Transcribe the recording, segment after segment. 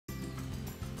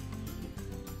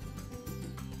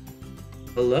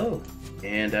Hello,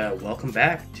 and welcome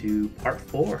back to part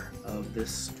 4 of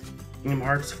this Kingdom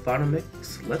Hearts Final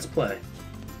Mix Let's Play.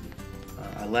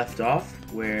 I left off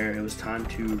where it was time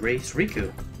to race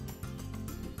Riku,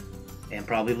 and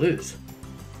probably lose.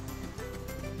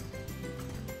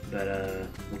 But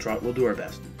we'll do our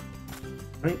best.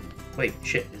 Right? Wait,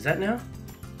 shit, is that now?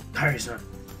 Kyrie's not...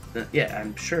 Yeah,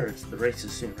 I'm sure the race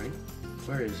is soon, right?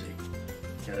 Where is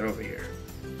he? Yeah, they're over here.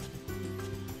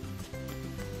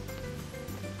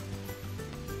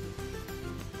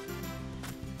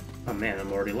 Oh man,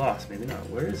 I'm already lost. Maybe not.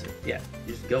 Where is it? Yeah,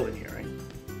 you just go in here, right?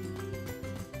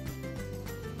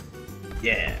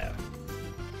 Yeah.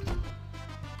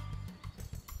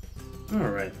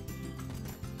 Alright.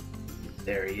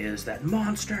 There he is, that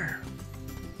monster!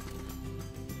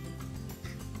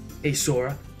 Hey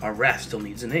Sora, our raft still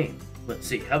needs a name. Let's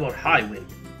see, how about Highwind?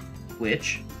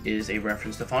 Which is a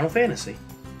reference to Final Fantasy.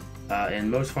 In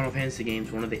most Final Fantasy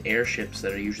games, one of the airships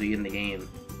that are usually in the game,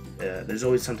 there's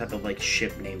always some type of like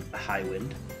ship named the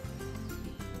Highwind.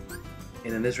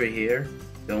 And then this right here,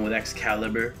 going with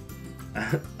Excalibur,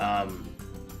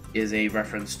 is a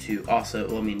reference to also,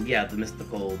 well, I mean, yeah, the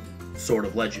mystical sword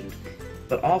of legend,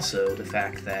 but also the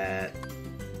fact that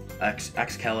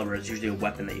Excalibur is usually a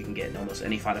weapon that you can get in almost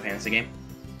any Final Fantasy game.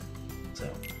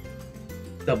 So,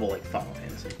 double like Final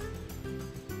Fantasy.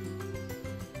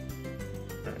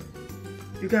 Right.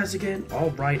 You guys again?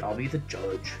 Alright, I'll be the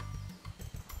judge.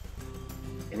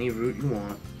 Any route you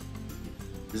want.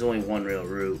 There's only one real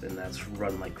route, and that's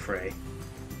run like cray.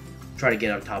 Try to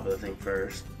get on top of the thing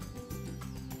first.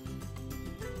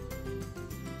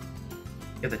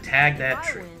 You have to tag that If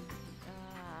I tree. win,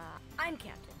 I'm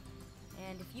captain.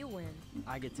 And if you win...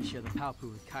 I get to share the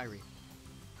Palpu with Kyrie.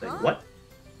 Like, Huh? what?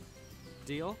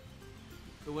 Deal?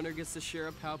 The winner gets to share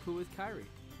a Palpu with Kyrie.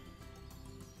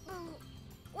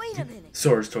 Wait a minute.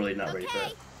 Sora's totally not ready for Okay,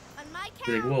 that. on my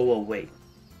He's like, count. whoa, wait.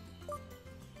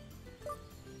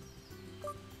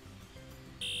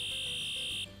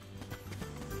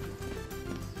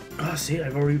 Oh, see,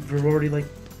 we're already like...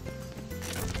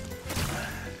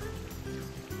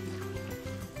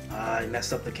 I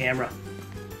messed up the camera.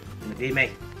 He's gonna beat me.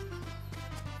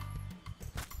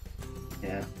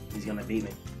 Yeah, he's gonna beat me.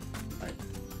 Right.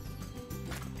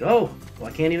 Go! Well,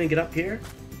 I can't even get up here?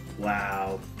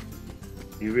 Wow.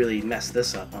 You really messed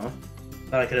this up, huh?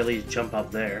 Thought I could at least jump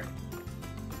up there.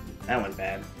 That went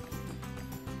bad.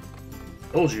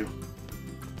 Told you.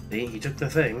 See, you took the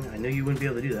thing. I knew you wouldn't be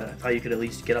able to do that. I thought you could at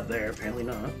least get up there. Apparently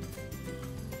not.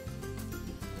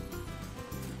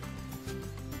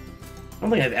 I don't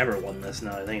think I've ever won this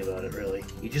now that I think about it, really.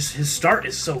 His start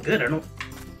is so good, I don't...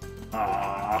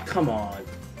 Aw, come on.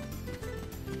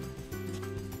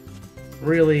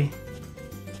 Really?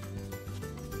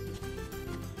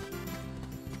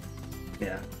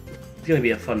 Yeah. It's gonna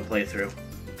be a fun playthrough.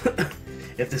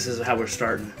 If this is how we're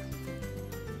starting.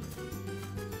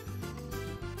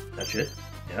 Touch it.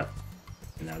 Yep.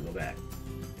 And now go back.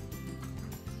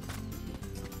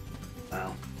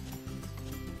 Wow.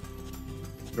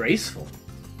 Graceful.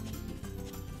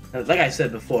 Like I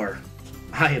said before,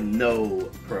 I am no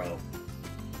pro.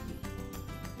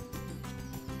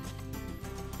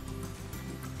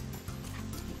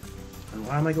 And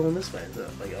why am I going this way?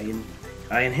 Like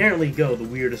I inherently go the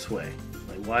weirdest way.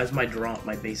 Like, why is my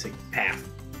basic path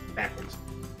backwards?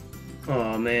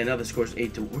 Oh man, now the score's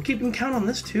 8-2. We're keeping count on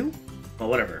this too? Well,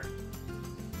 whatever.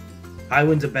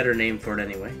 Highwind's a better name for it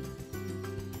anyway.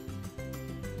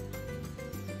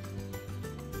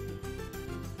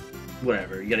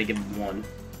 Whatever, you gotta give him one.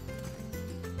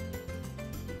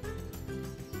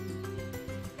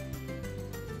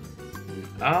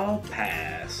 I'll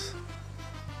pass.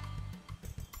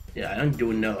 Yeah, I'm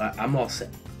doing no. I'm all set.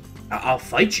 I'll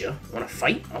fight you. Want to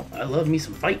fight? Oh, I love me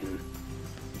some fighting.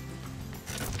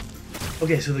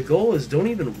 Okay, so the goal is don't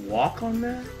even walk on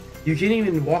that. You can't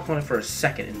even walk on it for a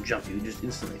second and jump. You just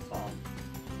instantly fall.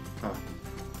 Huh.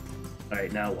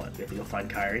 Alright, now what? We have to go find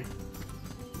Kyrie.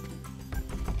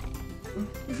 The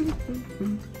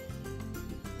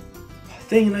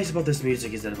thing nice about this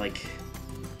music is that, like,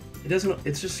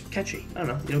 it's just catchy. I don't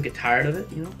know. You don't get tired of it,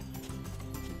 you know?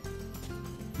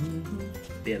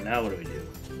 Yeah, now what do we do?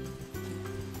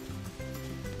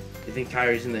 You think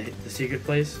Kyrie's in the secret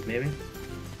place? Maybe?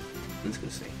 Let's go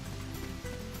see.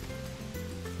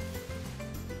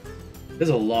 There's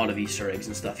a lot of Easter eggs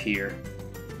and stuff here.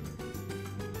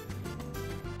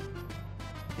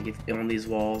 Like on these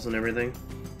walls and everything.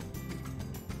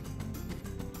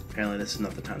 Apparently this is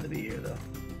not the time to be here, though.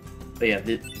 But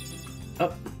yeah,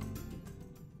 oh.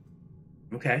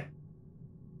 Okay.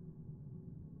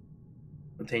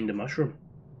 Obtained a mushroom.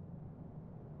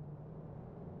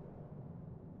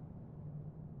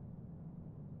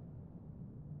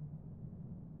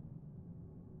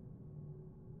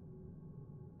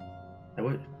 I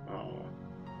would. Oh.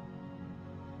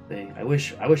 I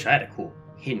wish I had a cool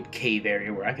hidden cave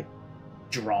area where I could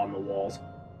draw on the walls.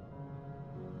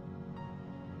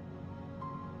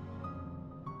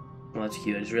 Well, that's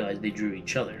cute. I just realized they drew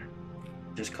each other.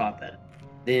 Just caught that.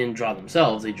 They didn't draw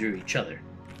themselves, they drew each other.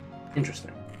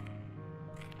 Interesting.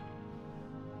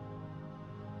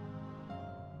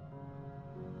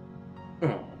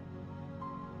 Oh.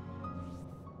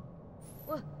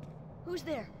 What? Who's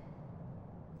there?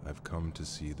 I've come to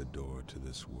see the door to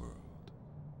this world.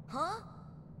 Huh?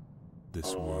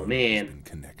 This Oh, world man. has been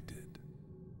connected.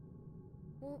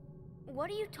 Well, what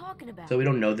are you talking about? So we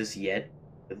don't know this yet,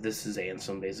 but this is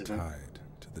Ansem, basically. Tied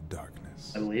to the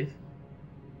darkness. I believe.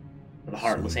 Or the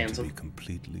Heartless Soon to be Ansem.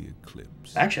 completely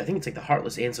eclipsed. Actually, I think it's like the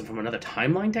Heartless Ansem from another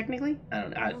timeline, technically? I don't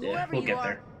know. Well, Yeah, whoever we'll you get are,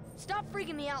 there. stop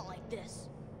freaking me out like this.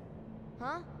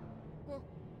 Huh? Well,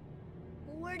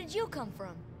 where did you come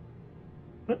from?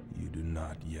 You do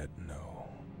not yet know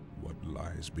what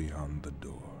lies beyond the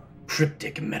door.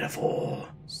 Cryptic metaphor.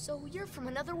 So you're from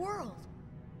another world.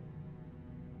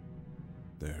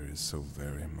 There is so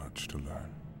very much to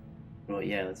learn. Well,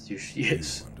 yeah, that's usually You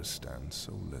is. understand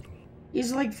so little.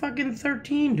 He's like fucking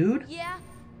 13, dude. Yeah?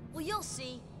 Well, you'll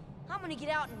see. I'm gonna get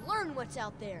out and learn what's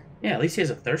out there. Yeah, at least he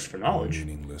has a thirst for knowledge.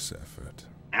 Meaningless effort.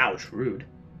 Ouch, rude.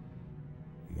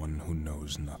 One who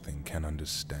knows nothing can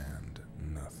understand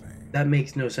nothing. That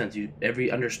makes no sense.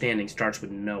 Every understanding starts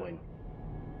with knowing.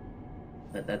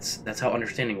 That's how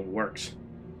understanding works.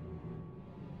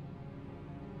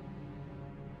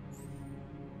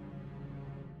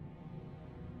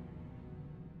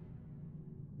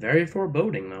 Very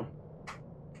foreboding, though.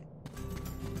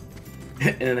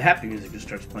 And then the happy music just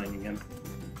starts playing again.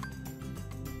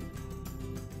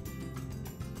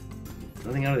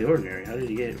 Nothing out of the ordinary. How did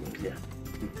he get it? Yeah.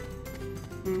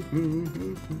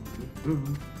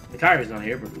 The Kyrie's not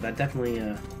here, but that definitely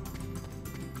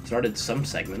started some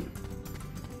segment.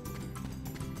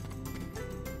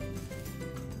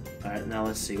 Alright, now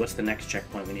let's see. What's the next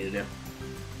checkpoint we need to do?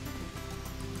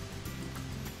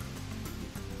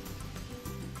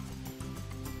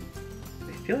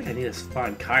 I feel like I need to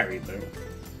find Kyrie, but...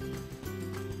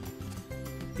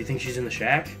 Do you think she's in the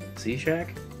shack? Sea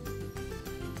shack?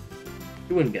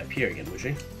 She wouldn't be up here again, would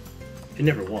she? She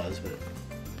never was, but...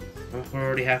 Well, we're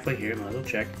already halfway here. Might as well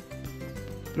check.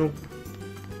 Nope.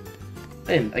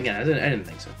 I didn't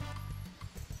think so.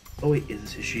 Oh wait,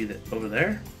 is she over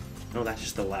there? No, that's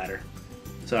just the ladder.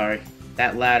 Sorry.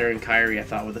 That ladder and Kyrie I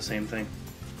thought were the same thing.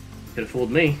 Could have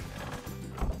fooled me.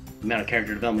 The amount of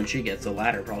character development she gets, the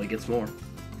ladder probably gets more.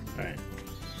 Alright.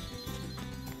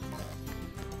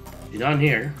 She's not in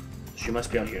here. She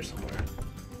must be out here somewhere.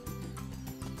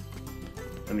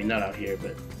 I mean, not out here,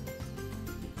 but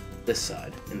this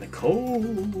side. In the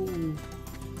cold.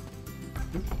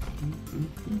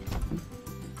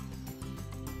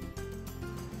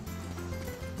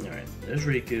 Alright, there's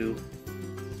Riku.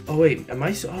 Oh wait, am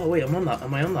I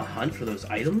on the hunt for those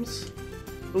items?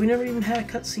 But we never even had a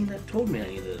cutscene that told me I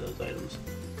needed those items.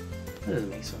 That doesn't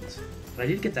make sense. But I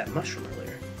did get that mushroom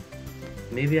earlier.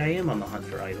 Maybe I am on the hunt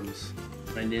for items.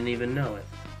 And I didn't even know it.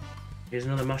 Here's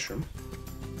another mushroom.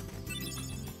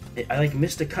 I like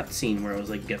missed a cutscene where I was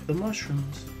like, get the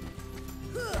mushrooms.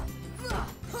 No,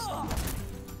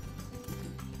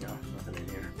 nothing in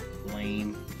here.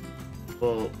 Lame.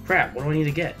 Well, crap, what do I need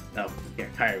to get? Oh, here,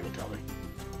 Kyrie will tell me.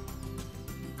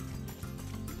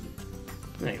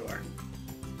 There you are.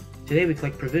 Today we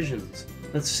collect provisions.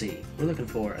 Let's see. We're looking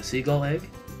for a seagull egg,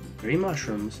 3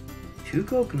 mushrooms, 2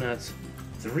 coconuts,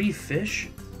 3 fish,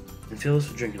 and fill this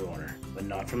with drinking water. But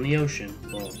not from the ocean.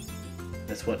 Well,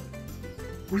 that's what...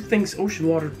 Who thinks ocean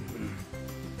water...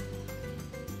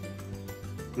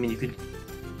 I mean, you could...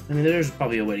 I mean, there's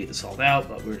probably a way to get the salt out,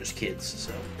 but we're just kids,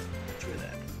 so... Screw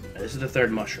that. Right, this is the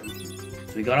 3rd mushroom.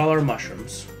 So we got all our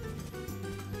mushrooms.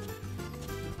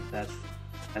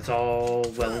 That's all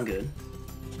well and good.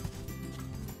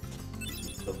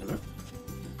 Coconut.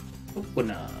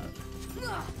 Coconut.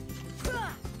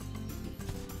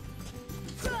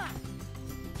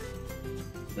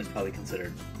 That's probably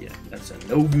considered, yeah, that's a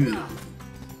no good.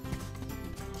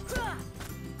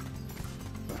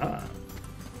 Aha.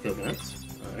 Coconuts.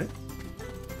 Alright.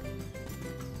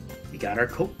 We got our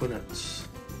coconuts.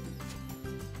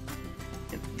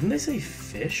 And didn't they say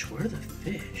fish? Where are the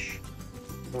fish?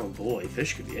 Oh boy,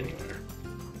 fish could be anywhere.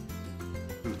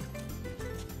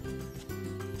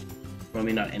 Well, I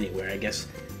mean, not anywhere. I guess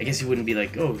you wouldn't be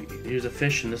like, oh, here's a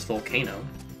fish in this volcano.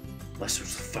 Unless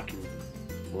there's fucking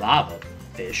lava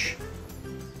fish.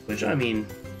 Which, I mean,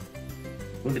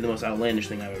 would be the most outlandish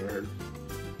thing I've ever heard.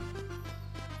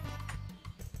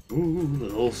 Ooh,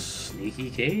 little sneaky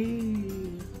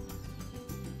cave.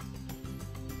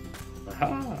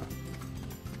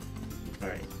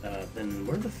 Alright, then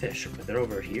where are the fish? They're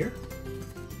over here?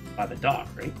 By the dock,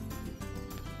 right?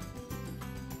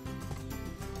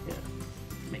 Yeah,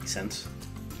 makes sense.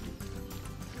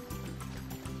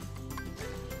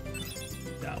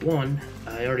 Got one.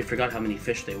 I already forgot how many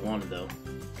fish they wanted, though.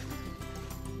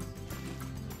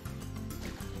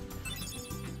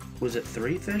 Was it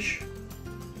 3 fish?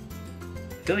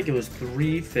 I feel like it was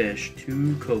 3 fish,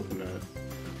 2 coconut.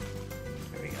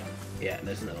 There we go. Yeah,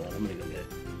 there's another one. I'm gonna go get it.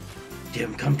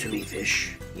 Jim, come to me,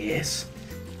 fish. Yes.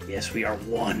 Yes, we are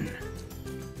one.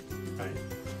 Alright.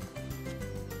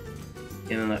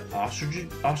 And then the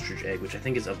ostrich egg, which I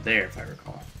think is up there, if I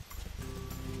recall.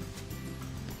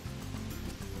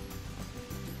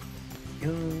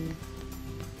 Go.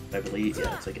 I believe,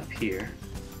 yeah, it's like up here.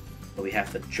 But we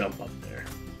have to jump up there.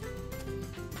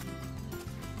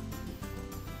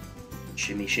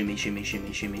 Shimmy, shimmy, shimmy,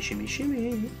 shimmy, shimmy, shimmy,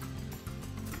 shimmy.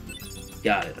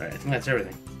 Got it. Alright, I think that's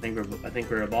everything. I think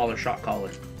we're a baller shot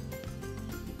caller.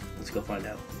 Let's go find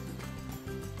out.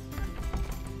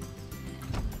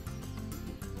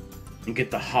 And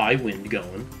get the high wind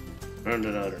going.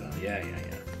 Yeah.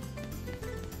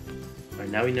 Alright,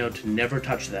 now we know to never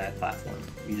touch that platform.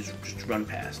 You just run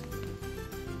past.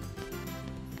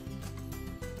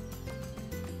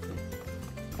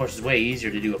 Of course, it's way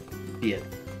easier to do a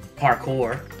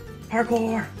parkour.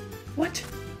 Parkour! What?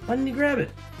 Why didn't you grab it?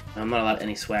 I'm not allowed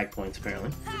any swag points,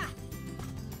 apparently.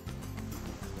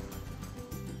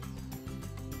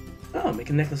 Oh, make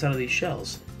a necklace out of these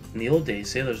shells. In the old days,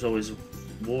 sailors always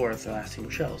wore lasting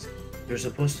shells. They were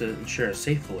supposed to ensure a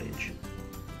safe voyage.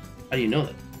 How do you know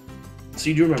that? So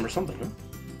you do remember something, huh?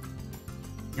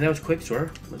 Yeah, that was quick, Sora.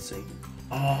 Let's see.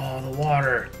 Oh, the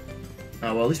water.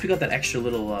 Well, at least we got that extra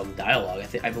little dialogue.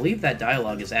 I believe that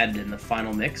dialogue is added in the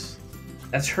final mix.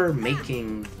 That's her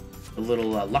making the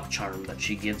little luck charm that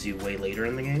she gives you way later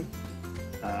in the game.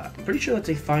 I'm pretty sure that's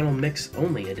a final mix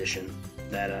only edition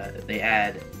that they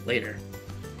add later.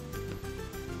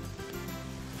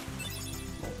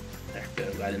 There,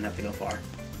 good. I didn't have to go far.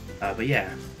 But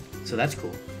yeah, so that's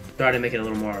cool. Try to make it a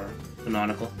little more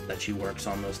canonical that she works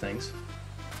on those things,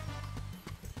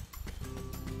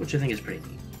 which I think is pretty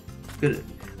neat. Good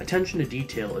attention to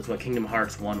detail is what Kingdom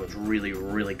Hearts 1 was really,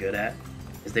 really good at.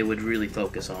 Is they would really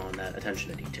focus on that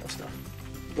attention to detail stuff.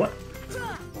 What?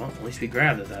 Well, at least we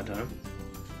grabbed it that time.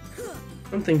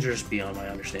 Some things are just beyond my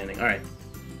understanding. Alright.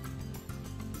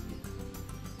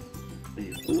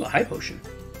 Ooh, a high potion.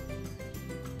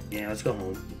 Yeah, let's go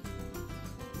home.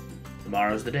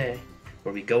 Tomorrow's the day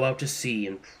where we go out to sea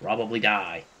and probably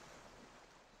die.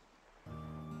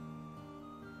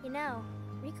 You know,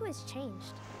 Riku has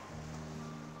changed.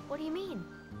 What do you mean?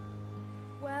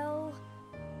 Well...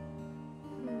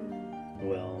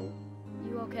 Well...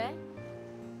 You okay?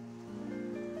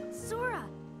 Sora!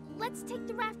 Let's take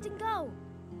the raft and go!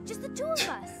 Just the 2 of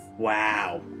us!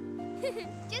 Wow!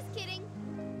 Just kidding!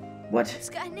 What? What's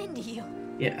gotten into you?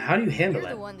 Yeah, how do you handle You're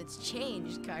that? the one that's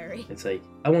changed, Kairi. It's like,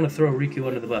 I want to throw Riku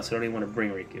under the bus, I don't even want to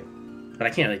bring Riku. But I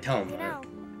can't really tell him You that. know,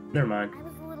 Never mind. I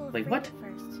was a little Like, afraid what? at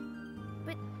first.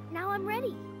 But now I'm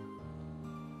ready.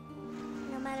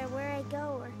 No matter where I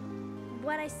go or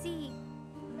what I see,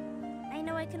 I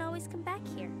know I can always come back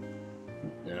here.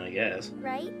 No, I guess.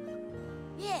 Right?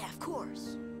 Yeah, of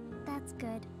course. That's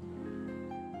good.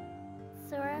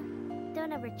 Sora,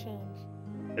 don't ever change.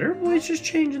 Did her voice just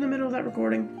change in the middle of that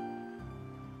recording?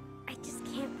 I just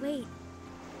can't wait.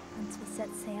 Once we set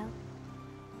sail,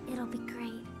 it'll be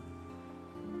great.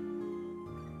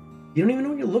 You don't even know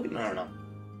what you're looking at. I don't know.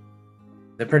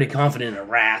 They're pretty confident in a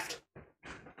raft. I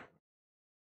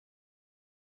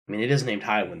mean, it is named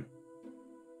Highwind.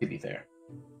 To be fair.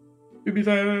 To be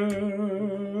fair.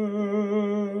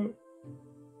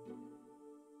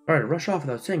 Alright, rush off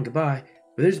without saying goodbye.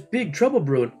 But there's big trouble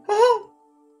brewing. Oh!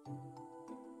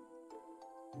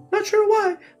 Not sure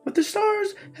why, but the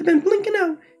stars have been blinking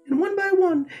out, and one by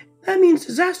one, that means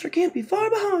disaster can't be far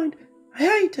behind. I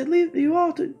hate to leave you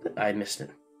all to... I missed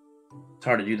it. It's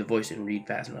hard to do the voice and read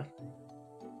fast enough.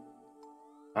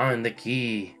 Find the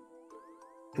key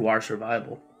to our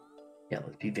survival. Yeah,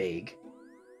 let's be vague.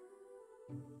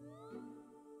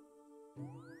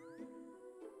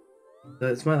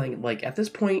 It's my like at this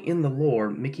point in the lore,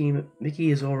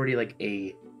 Mickey is already like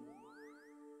a...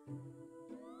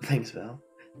 Thanks, Val.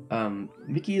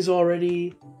 Mickey is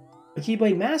already a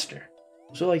Keyblade master.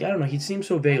 So like, I don't know, he seems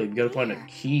so vague. Like, you gotta find a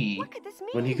key. What could this mean?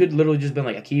 When he could literally just been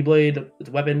like a Keyblade, it's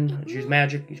a weapon, she's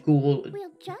magic, he's cool.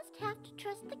 We'll just have to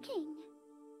trust the king.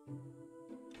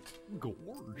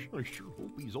 Gorge, I sure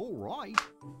hope he's all right.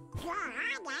 You're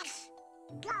honest.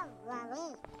 Don't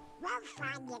worry. We'll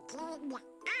find the king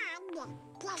and the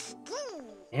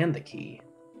key. And the key.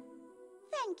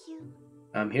 Thank you.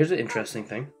 Here's an interesting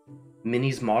thing.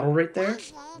 Minnie's model right there.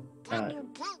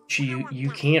 You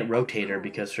can't rotate her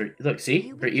because her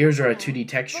see her ears are a 2D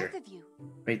texture.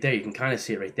 Right there, you can kind of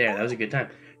see it right there. That was a good time.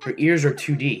 Her ears are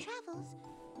 2D. Travels,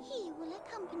 he will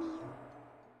accompany you.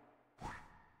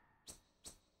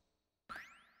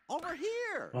 Over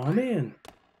here! Oh man.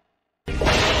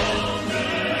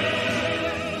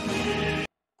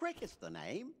 Cricket's the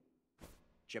name.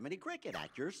 Jiminy Cricket at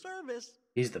your service.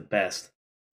 He's the best.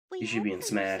 We You should be hope in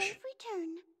for your Smash. safe return.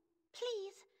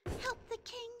 Please help the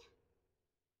king.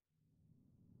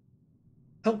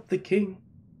 Help the king.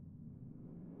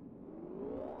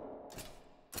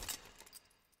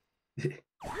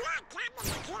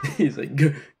 He's like,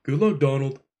 good luck,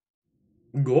 Donald.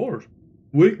 Gosh,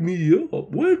 wake me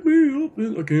up. Wake me up.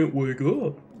 I can't wake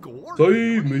up. Gorge,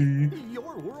 Save me.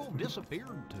 Your world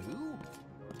disappeared too?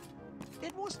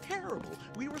 It was terrible.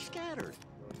 We were scattered.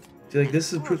 See, like,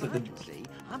 this is As far proof as that I can see,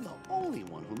 I'm the only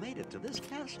one who made it to this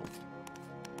castle.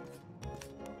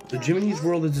 the Jiminy's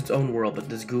world is its own world, but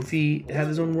does Goofy have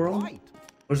his own world? Right.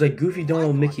 Or is like Goofy,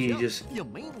 Donald, Mickey just You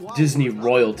mean while Disney we're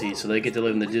royalty, so they get to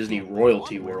live in the Disney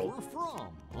royalty where world? we're from,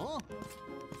 huh?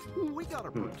 We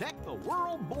gotta protect the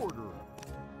world border.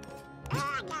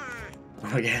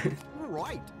 Okay.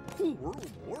 Right. World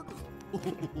border.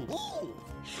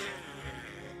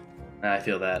 I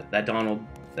feel that. That Donald,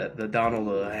 the Donald,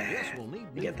 Guess we'll need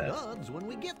I get new that. guns when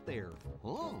we get there,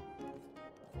 huh?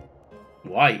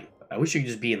 Why? I wish you could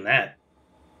just be in that.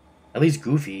 At least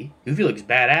Goofy. Goofy looks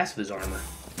badass with his armor.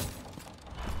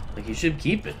 Like, you should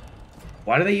keep it.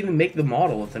 Why do they even make the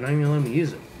model if they're not even gonna let me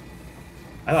use it?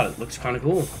 I thought it looks kind of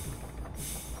cool.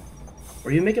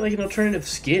 Or you make it like an alternative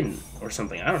skin or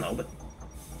something. I don't know, but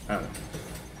I don't know.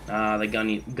 Ah, the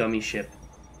gummy ship.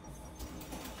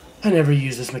 I never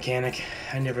use this mechanic.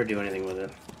 I never do anything with it.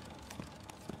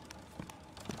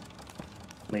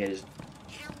 Like, I just...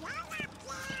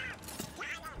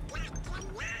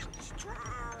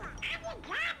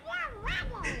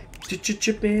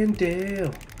 Chip and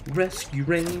Dale, Rescue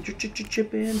Ranger,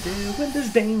 Chip and Dale, when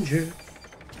there's danger.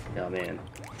 Oh man,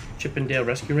 Chip and Dale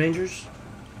Rescue Rangers,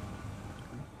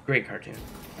 great cartoon.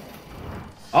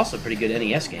 Also pretty good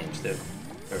NES games too.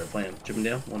 Or playing Chip and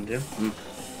Dale 1 and 2.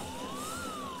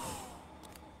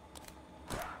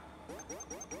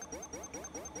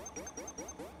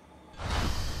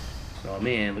 Oh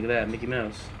man, look at that, Mickey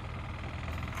Mouse.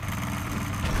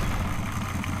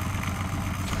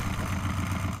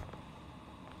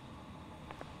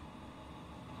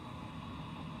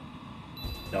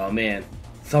 Oh man,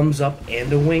 thumbs up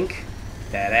and a wink.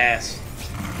 Badass.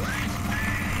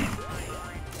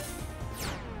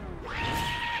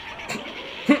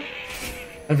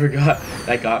 I forgot.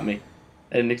 That got me.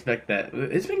 I didn't expect that.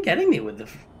 It's been getting me with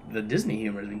the Disney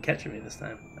humor. Has been catching me this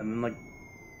time. And I'm like,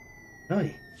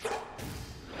 really?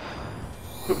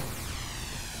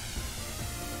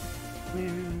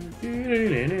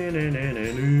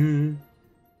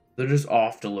 They're just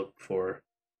off to look for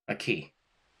a key.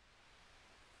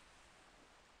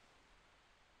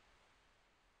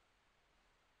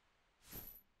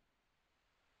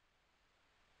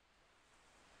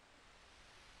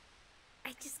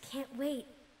 I just can't wait.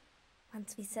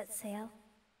 Once we set sail,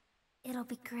 it'll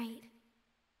be great.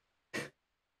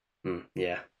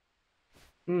 Yeah.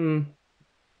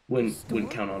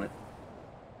 Wouldn't count on it.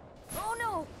 Oh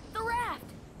no, the raft!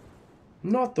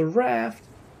 Not the raft.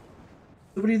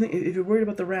 What do you think? If you're worried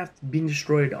about the raft being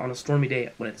destroyed on a stormy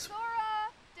day when it's... Sora,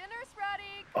 dinner's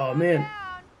ready. Oh, Come man.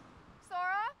 down.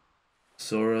 Sora?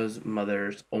 Sora's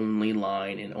mother's only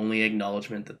line and only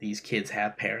acknowledgement that these kids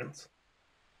have parents.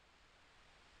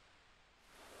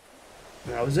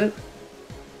 That was it.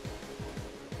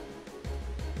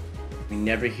 We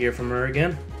never hear from her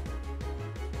again.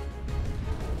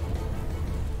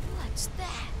 What's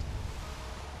that?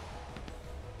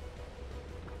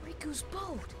 Riku's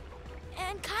boat.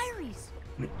 And Kyrie's.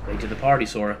 Late to the party,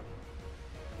 Sora.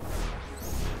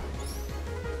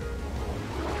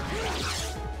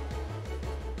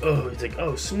 Oh, he's like,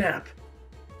 oh, snap.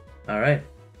 Alright.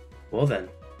 Well then,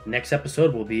 next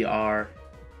episode will be our,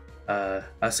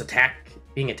 us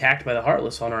being attacked by the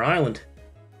Heartless on our island.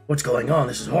 What's going on?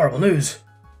 This is horrible news.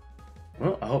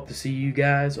 Well, I hope to see you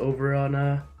guys over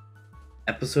on,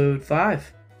 episode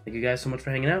 5. Thank you guys so much for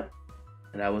hanging out,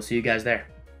 and I will see you guys there.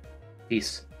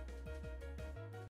 Peace.